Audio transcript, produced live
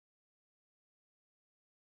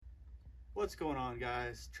What's going on,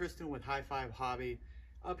 guys? Tristan with High Five Hobby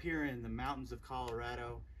up here in the mountains of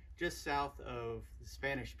Colorado, just south of the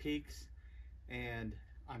Spanish Peaks, and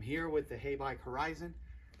I'm here with the Heybike Horizon.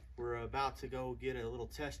 We're about to go get a little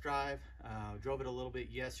test drive. Drove it a little bit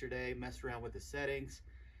yesterday, messed around with the settings,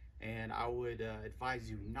 and I would advise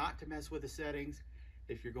you not to mess with the settings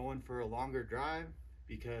if you're going for a longer drive,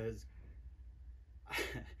 because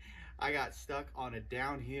I got stuck on a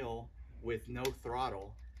downhill with no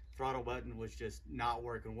throttle. Throttle button was just not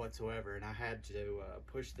working whatsoever, and I had to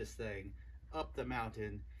push this thing up the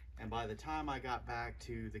mountain, and by the time I got back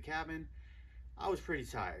to the cabin I was pretty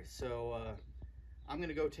tired. So I'm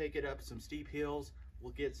gonna go take it up some steep hills.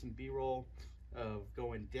 We'll get some b-roll of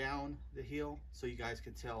going down the hill so you guys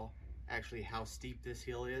can tell actually how steep this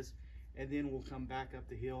hill is, and then we'll come back up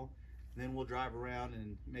the hill, and then we'll drive around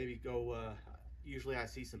and maybe go usually I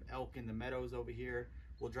see some elk in the meadows over here.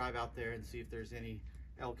 We'll drive out there and see if there's any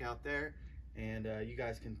elk out there, and you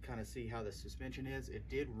guys can kind of see how the suspension is. It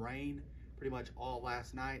did rain pretty much all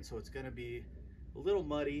last night, so it's going to be a little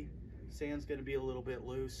muddy. Sand's going to be a little bit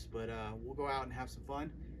loose, but we'll go out and have some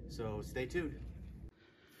fun, so stay tuned.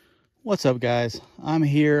 What's up, guys? I'm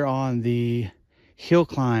here on the hill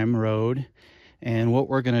climb road, and what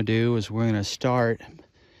we're going to do is we're going to start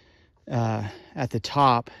at the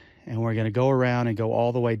top, and we're going to go around and go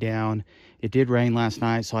all the way down. It did rain last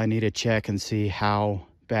night, so I need to check and see how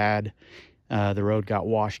bad the road got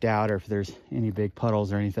washed out, or if there's any big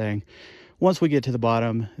puddles or anything. Once we get to the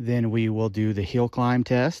bottom, then we will do the hill climb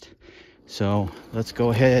test. So let's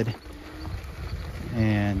go ahead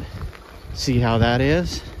and see how that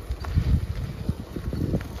is.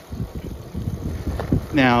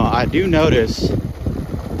 Now, I do notice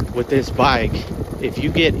with this bike, if you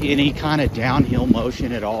get any kind of downhill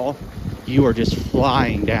motion at all, you are just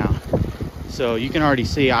flying down. So you can already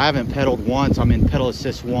see I haven't pedaled once. I'm in pedal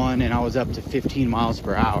assist 1, and I was up to 15 miles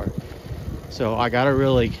per hour. So I got to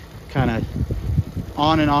really kind of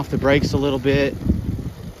on and off the brakes a little bit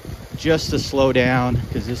just to slow down,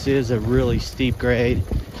 because this is a really steep grade.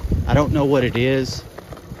 I don't know what it is,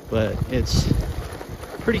 but it's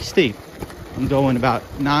pretty steep. I'm going about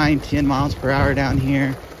 9-10 miles per hour down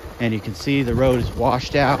here, and you can see the road is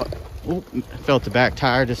washed out. Oop, I felt the back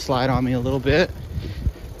tire just slide on me a little bit.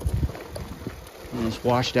 And it's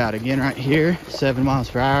washed out again right here, 7 miles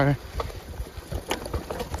per hour.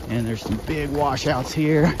 And there's some big washouts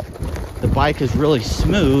here. The bike is really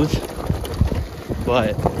smooth,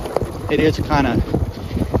 but it is kind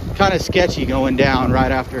of sketchy going down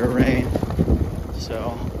right after a rain.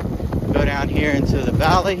 So go down here into the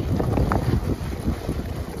valley,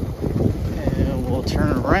 and we'll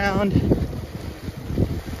turn around,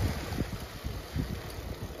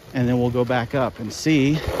 and then we'll go back up and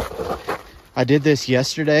see. I did this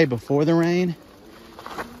yesterday before the rain,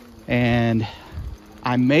 and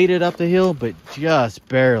I made it up the hill, but just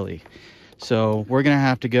barely. So we're gonna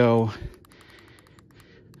have to go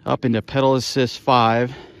up into pedal assist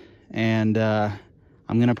 5, and I'm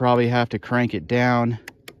gonna probably have to crank it down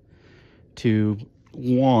to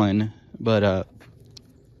 1, but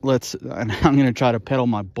I'm gonna try to pedal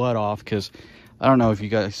my butt off, because I don't know if you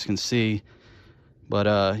guys can see,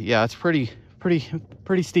 but yeah, it's pretty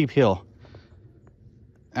steep hill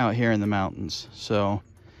out here in the mountains. So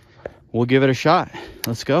we'll give it a shot.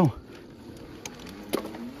 Let's go.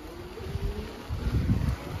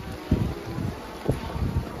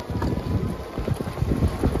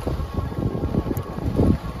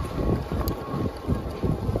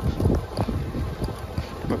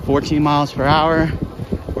 We're 14 miles per hour.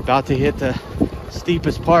 We're about to hit the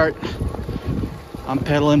steepest part. I'm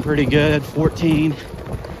pedaling pretty good, 14.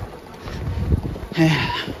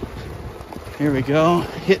 Here we go,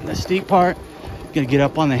 hitting the steep part. Gonna get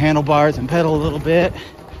up on the handlebars and pedal a little bit.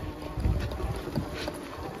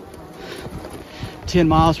 10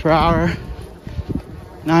 miles per hour,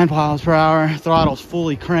 9 miles per hour. Throttle's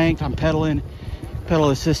fully cranked. I'm pedaling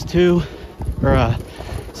pedal assist 2, or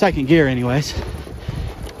second gear anyways.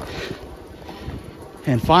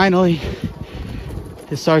 And finally,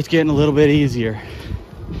 it starts getting a little bit easier.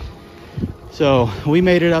 So we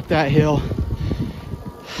made it up that hill.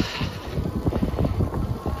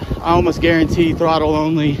 I almost guarantee throttle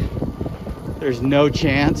only. There's no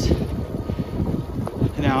chance.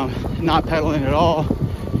 Now I'm not pedaling at all.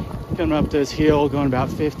 Coming up this hill, going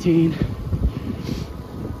about 15,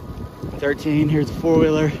 13. Here's the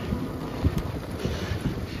four-wheeler.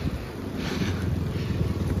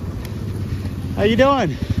 How you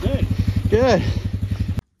doing? Good. Good.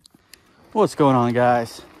 What's going on,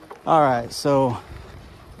 guys? All right, so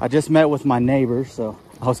I just met with my neighbor. So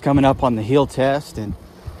I was coming up on the hill test, and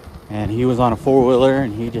he was on a four-wheeler,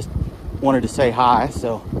 and he just wanted to say hi,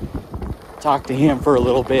 so talked to him for a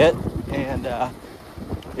little bit. And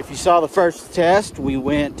if you saw the first test, we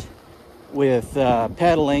went with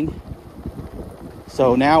pedaling.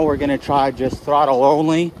 So now we're gonna try just throttle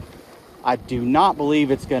only. I do not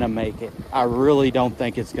believe it's gonna make it. I really don't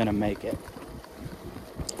think it's gonna make it,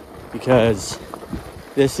 because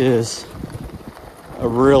this is a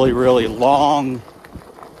really, really long,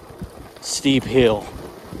 steep hill.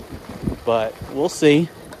 But we'll see.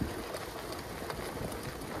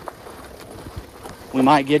 We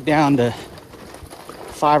might get down to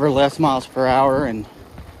 5 or less miles per hour and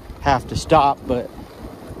have to stop, but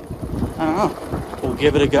I don't know. We'll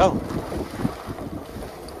give it a go.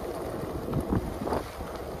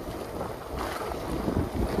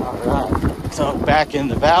 All right, so back in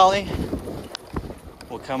the valley,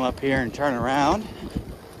 we'll come up here and turn around.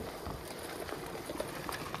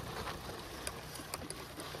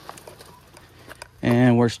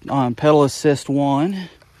 And we're on pedal assist 1.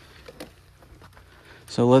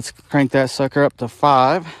 So let's crank that sucker up to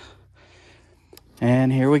 5.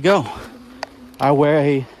 And here we go. I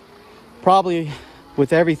weigh, probably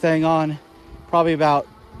with everything on, probably about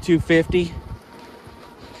 250.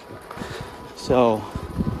 So,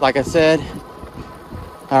 like I said,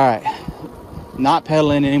 all right, not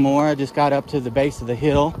pedaling anymore. I just got up to the base of the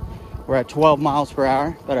hill. We're at 12 miles per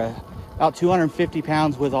hour, but about 250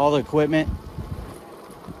 pounds with all the equipment.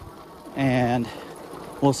 And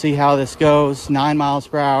we'll see how this goes. 9 miles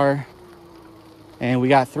per hour. And we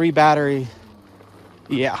got 3 battery.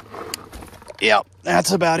 Yeah. Yep,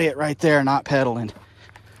 that's about it right there, not pedaling.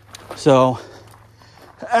 So,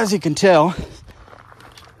 as you can tell,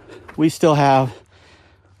 we still have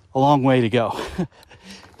a long way to go.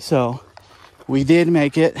 So, we did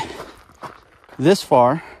make it this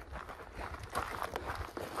far.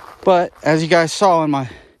 But, as you guys saw in my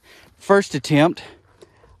first attempt,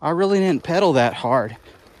 I really didn't pedal that hard.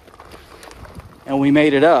 And we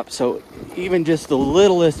made it up. So, even just the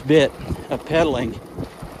littlest bit of pedaling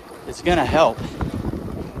is gonna help.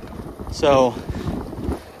 So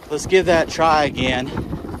let's give that a try again.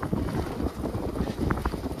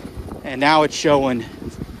 And now it's showing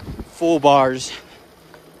full bars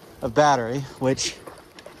of battery, which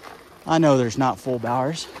I know there's not full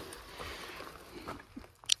bars,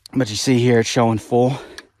 but you see here it's showing full.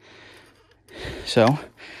 So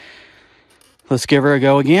let's give her a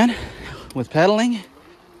go again with pedaling.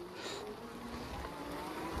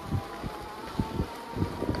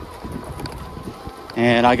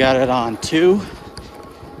 And I got it on 2.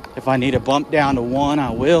 If I need to bump down to 1, I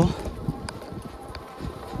will.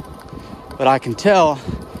 But I can tell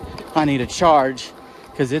I need a charge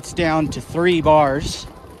because it's down to 3 bars.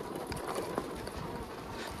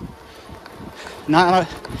 Not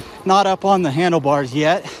up on the handlebars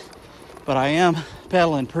yet, but I am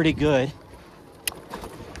pedaling pretty good.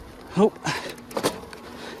 Oh,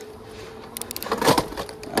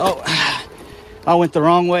 I went the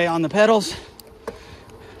wrong way on the pedals.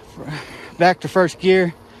 Back to first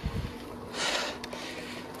gear.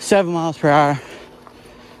 7 miles per hour.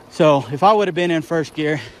 So if I would have been in first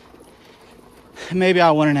gear, maybe I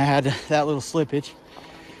wouldn't have had that little slippage.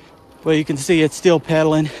 But you can see it's still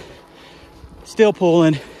pedaling, still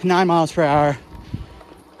pulling, 9 miles per hour.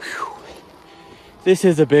 Whew. This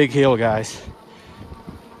is a big hill, guys.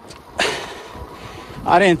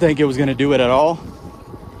 I didn't think it was going to do it at all.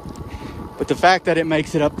 But the fact that it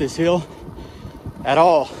makes it up this hill at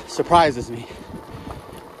all surprises me.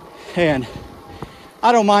 And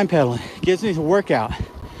I don't mind pedaling. It gives me a workout.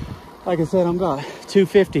 Like I said, I'm about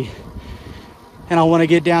 250 and I want to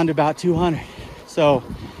get down to about 200. So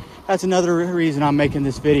that's another reason I'm making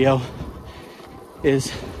this video,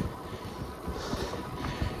 is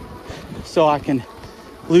so I can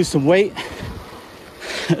lose some weight.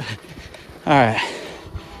 All right,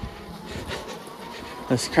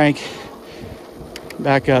 let's crank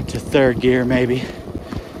back up to 3rd gear maybe.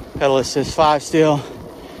 Pedal assist 5 still.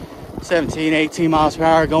 17, 18 miles per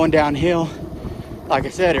hour going downhill. Like I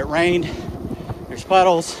said, it rained. There's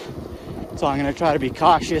puddles. So I'm gonna try to be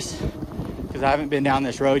cautious because I haven't been down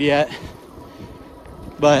this road yet.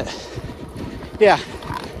 But yeah,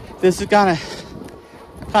 this is gonna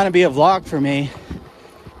kind of be a vlog for me.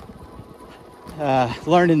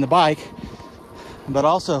 Learning the bike, but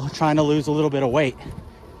also trying to lose a little bit of weight.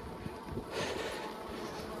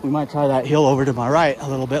 We might try that hill over to my right a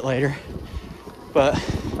little bit later, but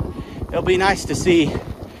it'll be nice to see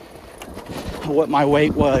what my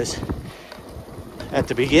weight was at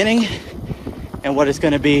the beginning and what it's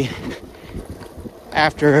going to be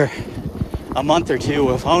after a month or 2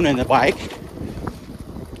 of owning the bike.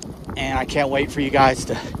 And I can't wait for you guys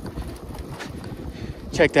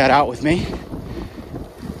check that out with me.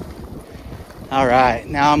 All right,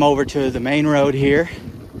 now I'm over to the main road here.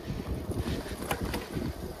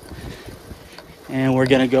 And we're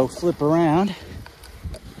gonna go flip around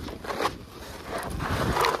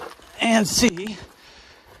and see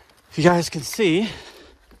if you guys can see.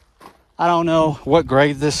 I don't know what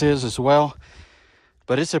grade this is as well,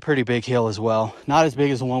 but it's a pretty big hill as well. Not as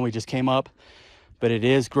big as the one we just came up, but it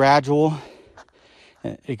is gradual.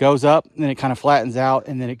 It goes up, and then it kind of flattens out,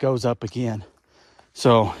 and then it goes up again.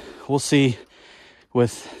 So we'll see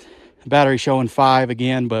with the battery showing 5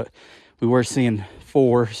 again, but we were seeing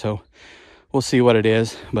 4, so we'll see what it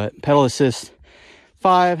is. But pedal assist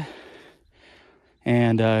 5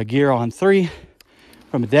 and gear on 3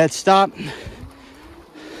 from a dead stop,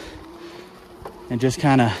 and just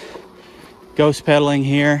kind of ghost pedaling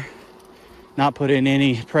here, not putting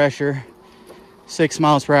any pressure. 6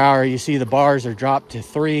 miles per hour. You see the bars are dropped to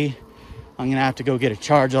 3. I'm gonna have to go get a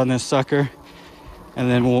charge on this sucker,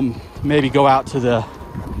 and then we'll maybe go out to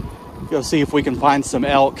go see if we can find some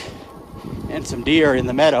elk and some deer in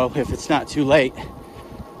the meadow if it's not too late.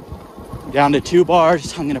 Down to 2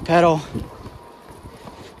 bars. I'm gonna pedal.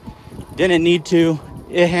 Didn't need to.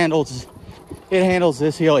 It handles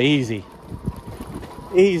this hill easy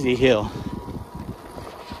hill,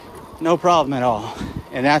 no problem at all.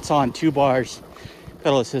 And that's on 2 bars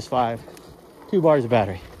pedal assist 5, 2 bars of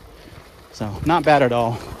battery, so not bad at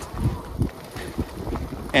all.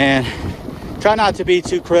 And try not to be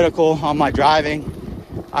too critical on my driving.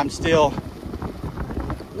 I'm still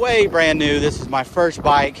way brand new. This is my first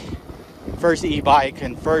bike, first e-bike,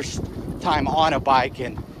 and first time on a bike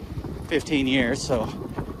in 15 years. So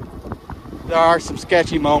there are some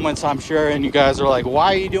sketchy moments, I'm sure, and you guys are like,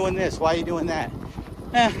 why are you doing this? Why are you doing that?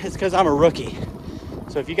 It's because I'm a rookie.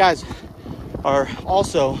 So if you guys are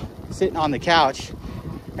also sitting on the couch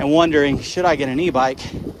and wondering, should I get an e-bike?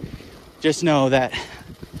 Just know that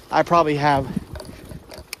I probably have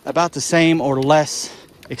about the same or less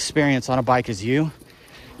experience on a bike as you.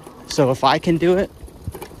 So if I can do it,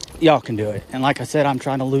 y'all can do it. And like I said, I'm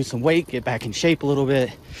trying to lose some weight, get back in shape a little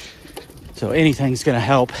bit. So anything's gonna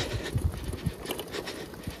help.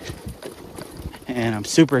 And I'm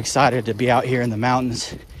super excited to be out here in the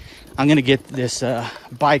mountains. I'm gonna get this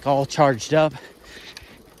bike all charged up,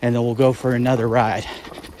 and then we'll go for another ride.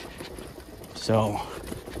 So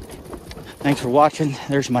thanks for watching.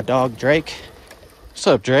 There's my dog Drake. What's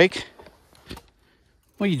up, Drake?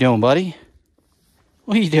 What are you doing, buddy?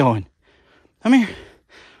 What are you doing? Come here.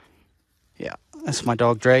 Yeah, that's my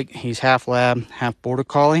dog Drake. He's half lab, half border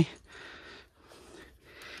collie.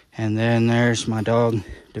 And then there's my dog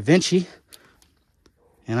Da Vinci,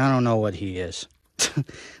 and I don't know what he is.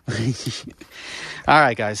 All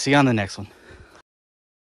right, guys, see you on the next one.